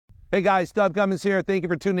Hey guys, Cummins here. Thank you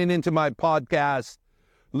for tuning into my podcast.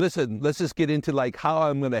 Listen, let's just get into how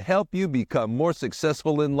I'm going to help you become more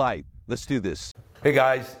successful in life. Let's do this. Hey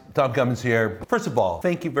guys, Cummins here. First of all,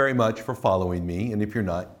 thank you very much for following me. And if you're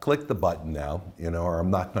not, click the button now, or I'm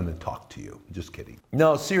not going to talk to you. Just kidding.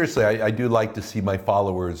 No, seriously, I do like to see my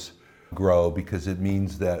followers grow because it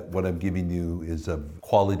means that what I'm giving you is of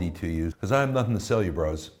quality to you. Because I have nothing to sell you,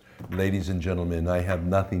 bros. Ladies and gentlemen, I have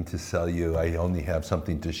nothing to sell you. I only have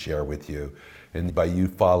something to share with you. And by you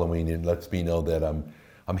following it lets me know that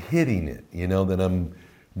I'm hitting it, that I'm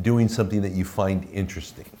doing something that you find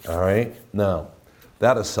interesting, all right? Now,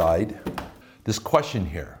 that aside, this question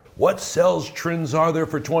here, what sales trends are there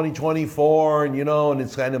for 2024? And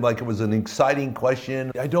it's kind of like it was an exciting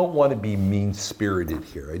question. I don't want to be mean-spirited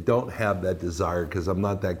here. I don't have that desire because I'm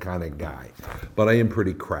not that kind of guy, but I am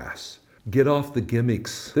pretty crass. Get off the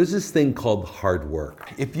gimmicks. There's this thing called hard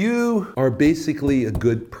work. If you are basically a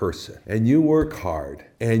good person and you work hard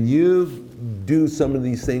and you do some of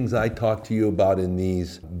these things I talk to you about in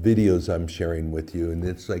these videos I'm sharing with you, and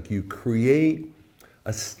it's like you create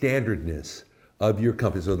a standardness of your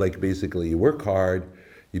company. So basically you work hard,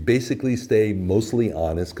 you basically stay mostly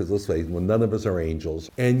honest, because let's face it, none of us are angels,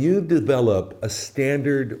 and you develop a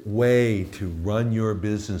standard way to run your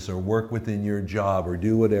business or work within your job or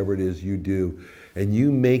do whatever it is you do, and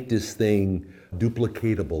you make this thing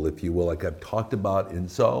duplicatable, if you will, like I've talked about in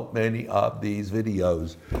so many of these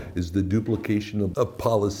videos, is the duplication of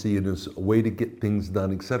policy and it's a way to get things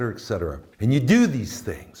done, et cetera, et cetera. And you do these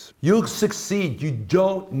things, you'll succeed. You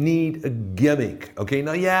don't need a gimmick, okay?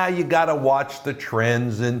 Now, yeah, you gotta watch the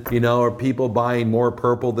trends and, are people buying more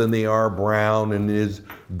purple than they are brown, and is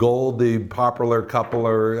gold the popular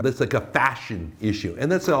color? That's like a fashion issue, and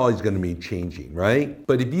that's always gonna be changing, right?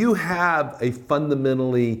 But if you have a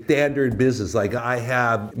fundamentally standard business, like I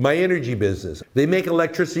have my energy business, they make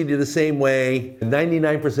electricity the same way.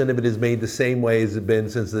 99% of it is made the same way as it's been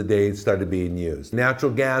since the day it started being used.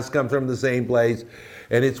 Natural gas comes from the same place,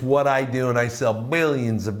 and it's what I do, and I sell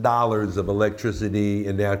billions of dollars of electricity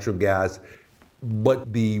and natural gas.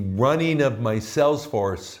 But the running of my sales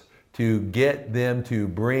force to get them to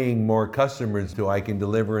bring more customers so I can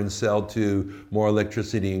deliver and sell to more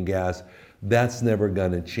electricity and gas, that's never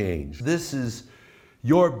gonna change. This is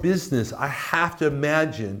your business. I have to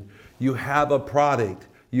imagine you have a product,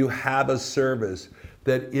 you have a service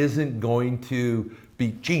that isn't going to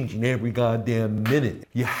be changing every goddamn minute.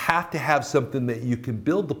 You have to have something that you can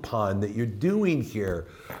build upon that you're doing here.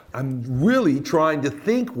 I'm really trying to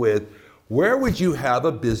think with, where would you have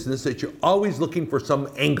a business that you're always looking for some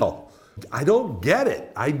angle? I don't get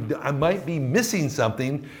it. I might be missing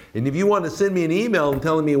something. And if you want to send me an email and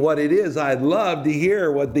telling me what it is, I'd love to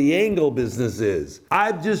hear what the angle business is.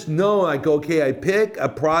 I just know, okay, I pick a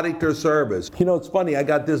product or service. It's funny, I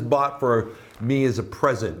got this bought for me as a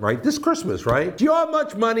present, right? This Christmas, right? Do you know how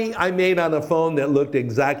much money I made on a phone that looked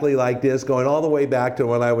exactly like this, going all the way back to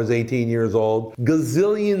when I was 18 years old?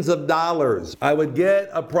 Gazillions of dollars. I would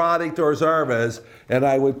get a product or service, and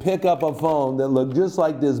I would pick up a phone that looked just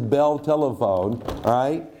like this Bell telephone,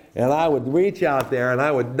 right? And I would reach out there and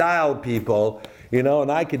I would dial people,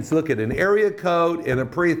 and I could look at an area code and a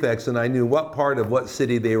prefix, and I knew what part of what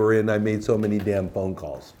city they were in. I made so many damn phone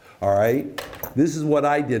calls, all right? This is what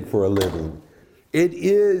I did for a living. It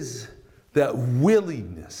is that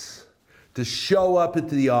willingness to show up at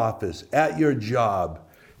the office, at your job,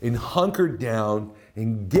 and hunker down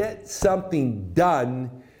and get something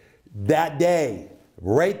done that day,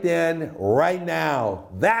 right then, right now.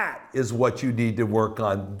 That is what you need to work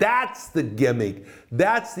on. That's the gimmick.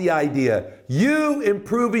 That's the idea. You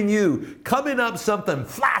improving you, coming up something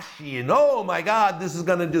flashy, and oh my God, this is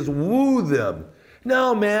gonna just woo them.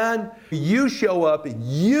 No, man, you show up and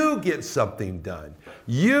you get something done.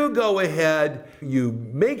 You go ahead, you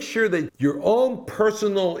make sure that your own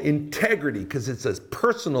personal integrity, because it's a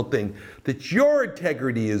personal thing, that your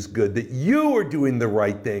integrity is good, that you are doing the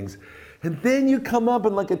right things. And then you come up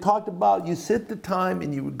and, like I talked about, you sit the time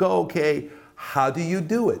and you would go, okay, how do you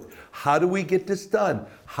do it? How do we get this done?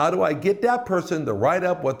 How do I get that person to write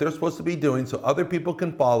up what they're supposed to be doing so other people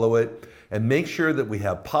can follow it, and make sure that we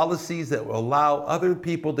have policies that will allow other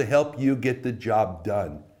people to help you get the job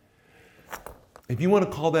done? If you want to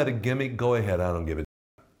call that a gimmick, go ahead. I don't give a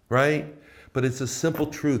right? But it's a simple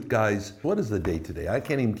truth, guys. What is the date today? I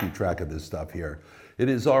can't even keep track of this stuff here. It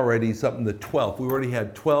is already something, the 12th. We already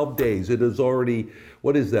had 12 days. It is already,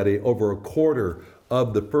 what is that? Over a quarter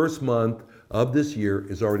of the first month of this year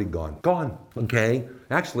is already gone. Gone, okay?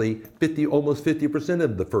 Actually, almost 50%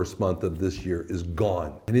 of the first month of this year is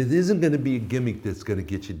gone. And it isn't gonna be a gimmick that's gonna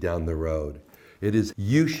get you down the road. It is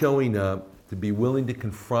you showing up to be willing to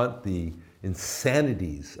confront the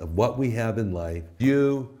insanities of what we have in life,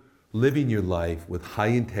 you living your life with high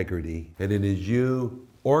integrity, and it is you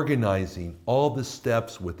organizing all the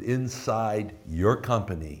steps inside your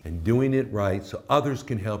company and doing it right so others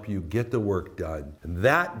can help you get the work done. And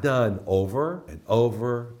that done over and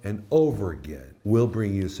over and over again will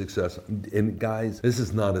bring you success. And guys, this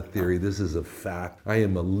is not a theory, this is a fact. I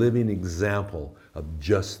am a living example of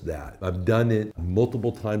just that. I've done it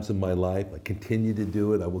multiple times in my life. I continue to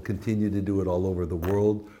do it. I will continue to do it all over the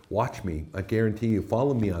world. Watch me. I guarantee you,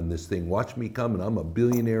 follow me on this thing. Watch me come, and I'm a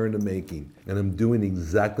billionaire in the making. And I'm doing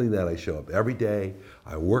exactly that. I show up every day.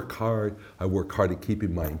 I work hard. I work hard at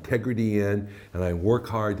keeping my integrity in, and I work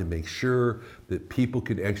hard to make sure that people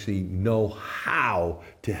can actually know how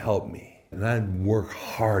to help me. And I work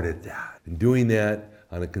hard at that. And doing that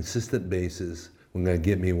on a consistent basis will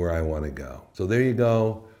get me where I want to go. So there you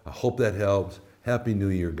go. I hope that helps. Happy New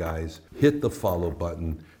Year, guys. Hit the follow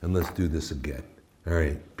button, and let's do this again. All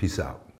right, peace out.